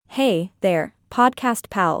Hey there, podcast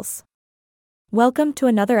pals. Welcome to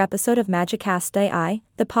another episode of Magicast AI,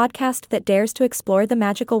 the podcast that dares to explore the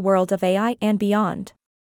magical world of AI and beyond.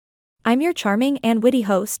 I'm your charming and witty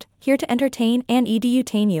host, here to entertain and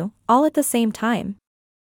edutain you, all at the same time.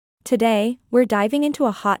 Today, we're diving into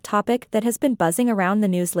a hot topic that has been buzzing around the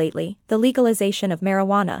news lately, the legalization of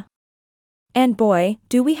marijuana. And boy,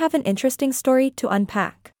 do we have an interesting story to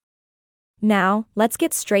unpack. Now, let's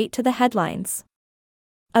get straight to the headlines.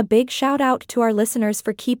 A big shout out to our listeners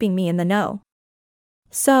for keeping me in the know.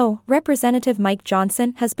 So, Representative Mike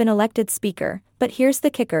Johnson has been elected Speaker, but here's the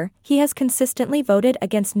kicker: he has consistently voted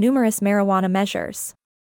against numerous marijuana measures.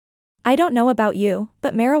 I don't know about you,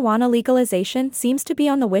 but marijuana legalization seems to be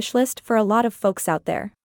on the wish list for a lot of folks out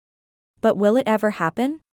there. But will it ever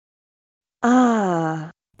happen?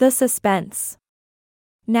 The suspense.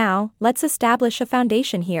 Now, let's establish a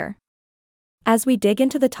foundation here. As we dig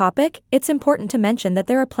into the topic, it's important to mention that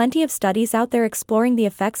there are plenty of studies out there exploring the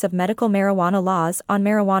effects of medical marijuana laws on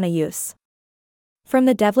marijuana use. From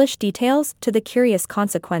the devilish details to the curious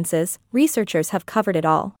consequences, researchers have covered it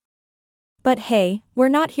all. But hey, we're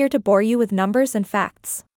not here to bore you with numbers and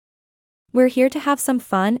facts. We're here to have some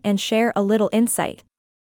fun and share a little insight.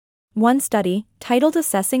 One study, titled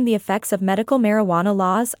Assessing the Effects of Medical Marijuana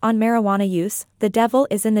Laws on Marijuana Use, The Devil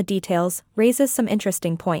is in the Details, raises some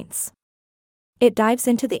interesting points. It dives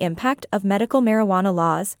into the impact of medical marijuana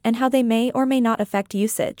laws and how they may or may not affect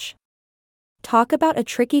usage. Talk about a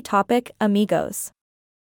tricky topic, amigos.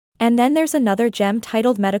 And then there's another gem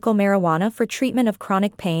titled Medical Marijuana for Treatment of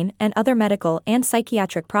Chronic Pain and Other Medical and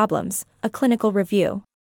Psychiatric Problems, a clinical review.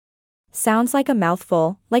 Sounds like a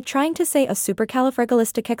mouthful, like trying to say a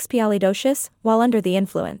supercalifragilisticexpialidocious while under the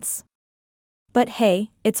influence. But hey,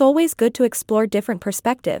 it's always good to explore different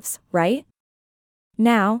perspectives, right?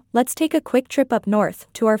 Now, let's take a quick trip up north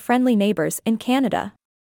to our friendly neighbors in Canada.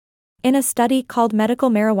 In a study called Medical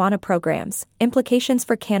Marijuana Programs, Implications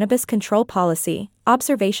for Cannabis Control Policy,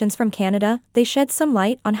 Observations from Canada, they shed some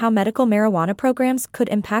light on how medical marijuana programs could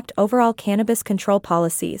impact overall cannabis control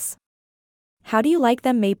policies. How do you like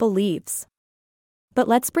them maple leaves? But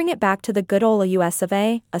let's bring it back to the good ol' US of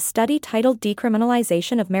A, a study titled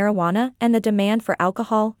Decriminalization of Marijuana and the Demand for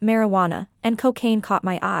Alcohol, Marijuana, and Cocaine caught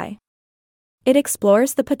my eye. It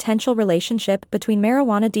explores the potential relationship between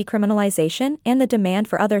marijuana decriminalization and the demand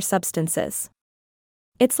for other substances.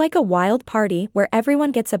 It's like a wild party where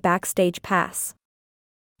everyone gets a backstage pass.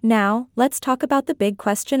 Now, let's talk about the big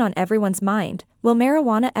question on everyone's mind: will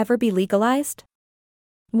marijuana ever be legalized?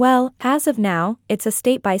 Well, as of now, it's a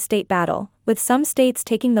state-by-state battle, with some states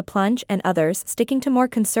taking the plunge and others sticking to more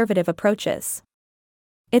conservative approaches.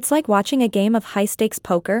 It's like watching a game of high-stakes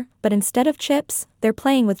poker, but instead of chips, they're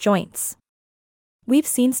playing with joints. We've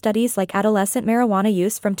seen studies like adolescent marijuana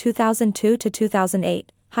use from 2002 to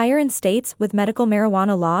 2008, higher in states with medical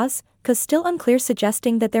marijuana laws, still unclear,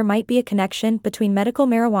 suggesting that there might be a connection between medical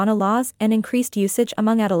marijuana laws and increased usage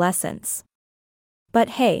among adolescents. But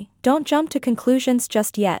hey, don't jump to conclusions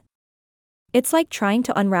just yet. It's like trying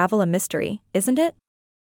to unravel a mystery, isn't it?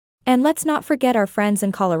 And let's not forget our friends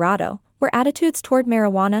in Colorado, where attitudes toward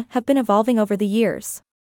marijuana have been evolving over the years.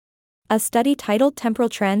 A study titled Temporal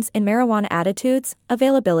Trends in Marijuana Attitudes,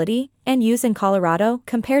 Availability, and Use in Colorado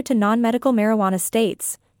compared to non-medical marijuana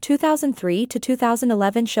states, 2003 to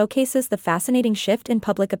 2011 showcases the fascinating shift in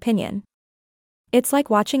public opinion. It's like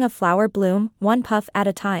watching a flower bloom, one puff at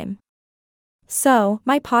a time. So,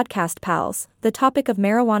 my podcast pals, the topic of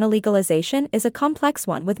marijuana legalization is a complex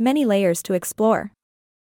one with many layers to explore.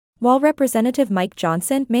 While Representative Mike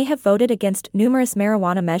Johnson may have voted against numerous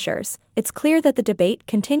marijuana measures, it's clear that the debate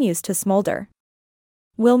continues to smolder.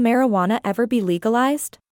 Will marijuana ever be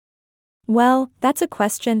legalized? Well, that's a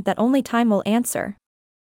question that only time will answer.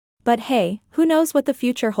 But hey, who knows what the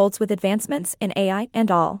future holds with advancements in AI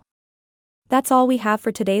and all. That's all we have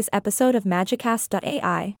for today's episode of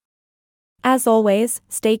Magicast.ai. As always,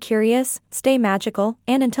 stay curious, stay magical,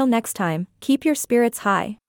 and until next time, keep your spirits high.